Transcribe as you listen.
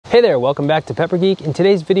Hey there, welcome back to Pepper Geek. In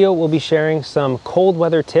today's video, we'll be sharing some cold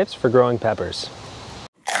weather tips for growing peppers.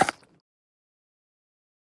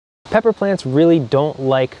 Pepper plants really don't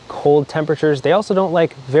like cold temperatures. They also don't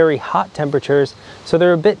like very hot temperatures, so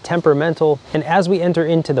they're a bit temperamental. And as we enter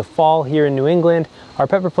into the fall here in New England, our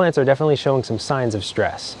pepper plants are definitely showing some signs of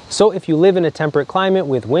stress. So if you live in a temperate climate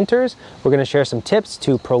with winters, we're gonna share some tips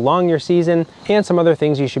to prolong your season and some other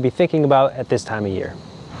things you should be thinking about at this time of year.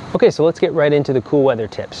 Okay, so let's get right into the cool weather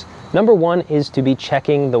tips. Number one is to be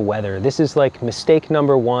checking the weather. This is like mistake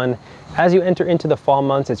number one. As you enter into the fall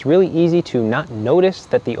months, it's really easy to not notice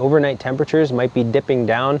that the overnight temperatures might be dipping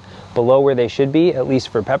down below where they should be, at least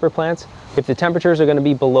for pepper plants. If the temperatures are gonna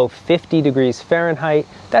be below 50 degrees Fahrenheit,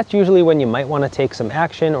 that's usually when you might wanna take some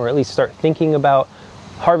action or at least start thinking about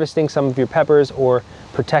harvesting some of your peppers or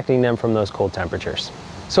protecting them from those cold temperatures.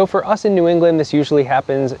 So for us in New England, this usually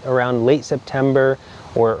happens around late September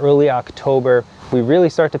or early October. We really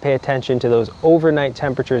start to pay attention to those overnight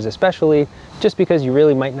temperatures, especially just because you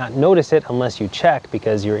really might not notice it unless you check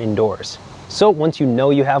because you're indoors. So once you know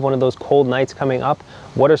you have one of those cold nights coming up,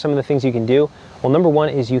 what are some of the things you can do? Well, number one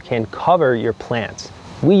is you can cover your plants.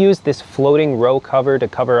 We use this floating row cover to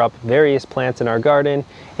cover up various plants in our garden,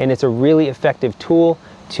 and it's a really effective tool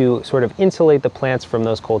to sort of insulate the plants from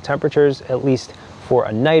those cold temperatures, at least for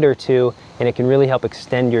a night or two, and it can really help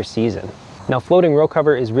extend your season. Now, floating row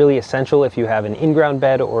cover is really essential if you have an in-ground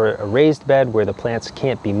bed or a raised bed where the plants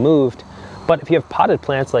can't be moved. But if you have potted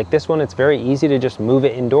plants like this one, it's very easy to just move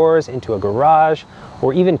it indoors into a garage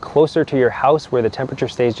or even closer to your house where the temperature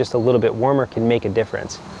stays just a little bit warmer can make a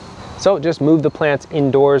difference. So just move the plants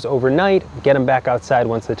indoors overnight, get them back outside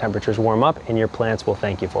once the temperatures warm up, and your plants will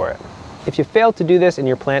thank you for it. If you fail to do this and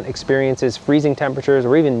your plant experiences freezing temperatures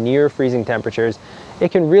or even near freezing temperatures,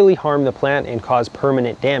 it can really harm the plant and cause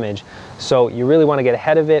permanent damage. So you really want to get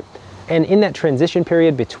ahead of it. And in that transition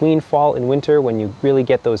period between fall and winter, when you really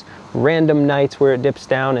get those random nights where it dips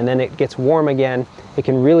down and then it gets warm again, it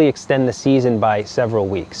can really extend the season by several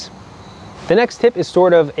weeks. The next tip is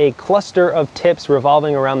sort of a cluster of tips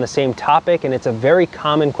revolving around the same topic, and it's a very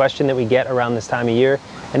common question that we get around this time of year,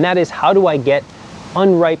 and that is, how do I get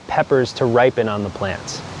unripe peppers to ripen on the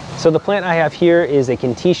plants? So the plant I have here is a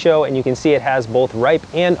Conticho, and you can see it has both ripe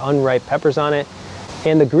and unripe peppers on it.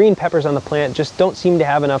 And the green peppers on the plant just don't seem to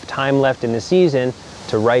have enough time left in the season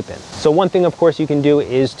to ripen. So one thing, of course, you can do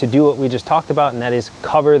is to do what we just talked about, and that is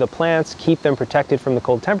cover the plants, keep them protected from the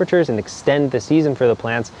cold temperatures, and extend the season for the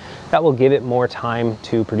plants. That will give it more time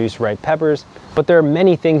to produce ripe peppers. But there are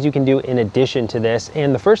many things you can do in addition to this,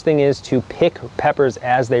 and the first thing is to pick peppers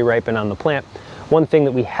as they ripen on the plant. One thing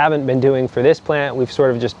that we haven't been doing for this plant, we've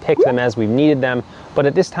sort of just picked them as we've needed them, but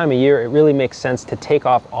at this time of year, it really makes sense to take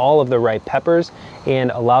off all of the ripe peppers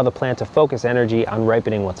and allow the plant to focus energy on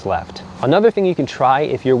ripening what's left. Another thing you can try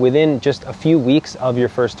if you're within just a few weeks of your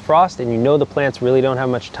first frost and you know the plants really don't have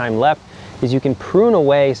much time left, is you can prune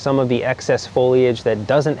away some of the excess foliage that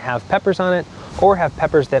doesn't have peppers on it, or have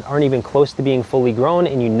peppers that aren't even close to being fully grown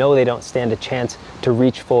and you know they don't stand a chance to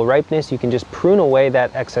reach full ripeness. You can just prune away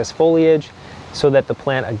that excess foliage so that the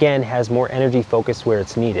plant again has more energy focused where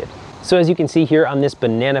it's needed. So as you can see here on this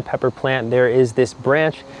banana pepper plant, there is this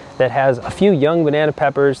branch that has a few young banana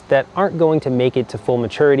peppers that aren't going to make it to full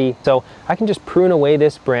maturity. So I can just prune away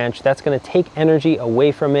this branch. That's going to take energy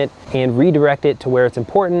away from it and redirect it to where it's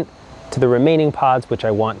important, to the remaining pods which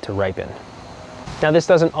I want to ripen. Now, this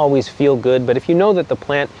doesn't always feel good, but if you know that the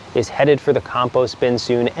plant is headed for the compost bin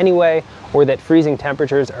soon anyway, or that freezing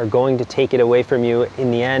temperatures are going to take it away from you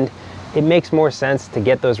in the end, it makes more sense to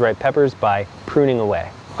get those ripe peppers by pruning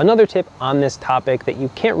away. Another tip on this topic that you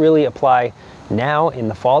can't really apply now in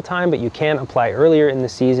the fall time, but you can apply earlier in the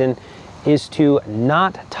season, is to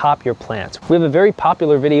not top your plants. We have a very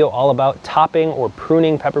popular video all about topping or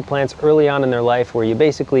pruning pepper plants early on in their life, where you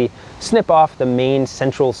basically snip off the main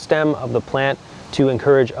central stem of the plant to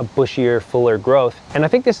encourage a bushier, fuller growth. And I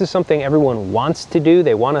think this is something everyone wants to do.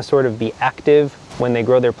 They want to sort of be active when they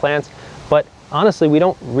grow their plants, but honestly, we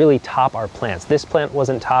don't really top our plants. This plant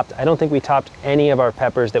wasn't topped. I don't think we topped any of our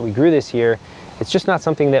peppers that we grew this year. It's just not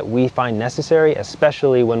something that we find necessary,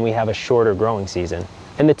 especially when we have a shorter growing season.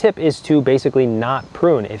 And the tip is to basically not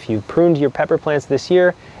prune. If you pruned your pepper plants this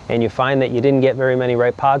year and you find that you didn't get very many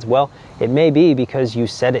ripe pods, well, it may be because you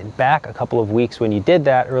set it back a couple of weeks when you did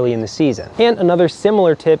that early in the season. And another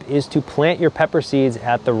similar tip is to plant your pepper seeds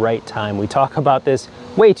at the right time. We talk about this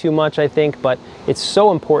way too much, I think, but it's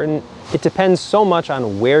so important. It depends so much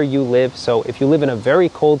on where you live. So if you live in a very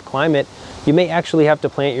cold climate, you may actually have to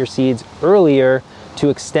plant your seeds earlier to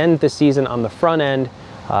extend the season on the front end,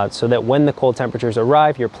 so that when the cold temperatures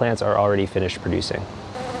arrive, your plants are already finished producing.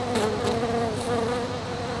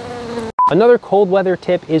 Another cold weather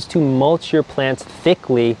tip is to mulch your plants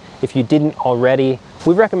thickly if you didn't already.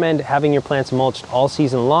 We recommend having your plants mulched all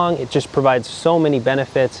season long. It just provides so many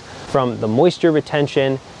benefits, from the moisture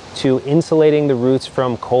retention to insulating the roots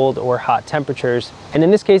from cold or hot temperatures. And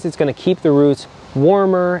in this case, it's going to keep the roots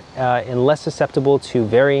warmer and less susceptible to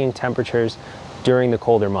varying temperatures during the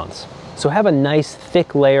colder months. So have a nice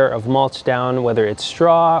thick layer of mulch down, whether it's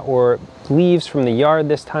straw or leaves from the yard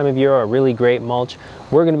this time of year are a really great mulch.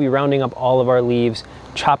 We're going to be rounding up all of our leaves,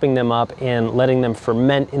 chopping them up and letting them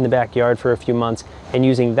ferment in the backyard for a few months and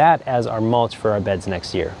using that as our mulch for our beds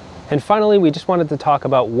next year. And finally, we just wanted to talk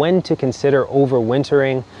about when to consider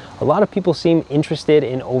overwintering. A lot of people seem interested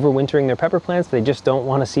in overwintering their pepper plants. They just don't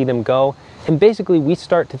want to see them go. And basically, we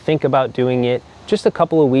start to think about doing it just a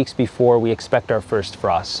couple of weeks before we expect our first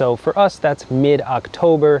frost. So for us, that's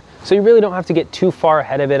mid-October. So you really don't have to get too far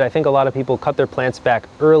ahead of it. I think a lot of people cut their plants back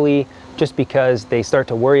early just because they start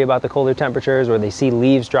to worry about the colder temperatures or they see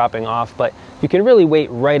leaves dropping off. But you can really wait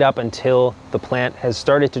right up until the plant has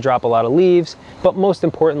started to drop a lot of leaves, but most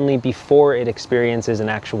importantly, before it experiences an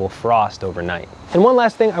actual frost overnight. And one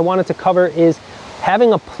last thing I wanted to cover is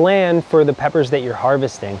having a plan for the peppers that you're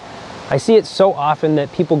harvesting. I see it so often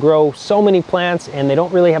that people grow so many plants and they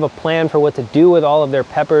don't really have a plan for what to do with all of their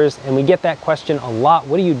peppers. And we get that question a lot.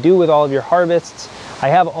 What do you do with all of your harvests? I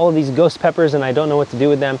have all of these ghost peppers and I don't know what to do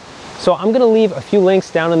with them. So I'm gonna leave a few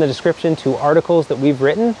links down in the description to articles that we've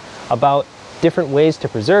written about different ways to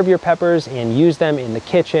preserve your peppers and use them in the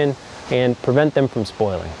kitchen and prevent them from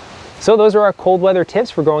spoiling. So those are our cold weather tips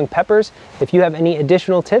for growing peppers. If you have any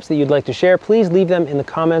additional tips that you'd like to share, please leave them in the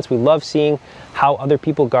comments. We love seeing how other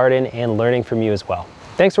people garden and learning from you as well.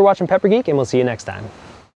 Thanks for watching Pepper Geek, and we'll see you next time.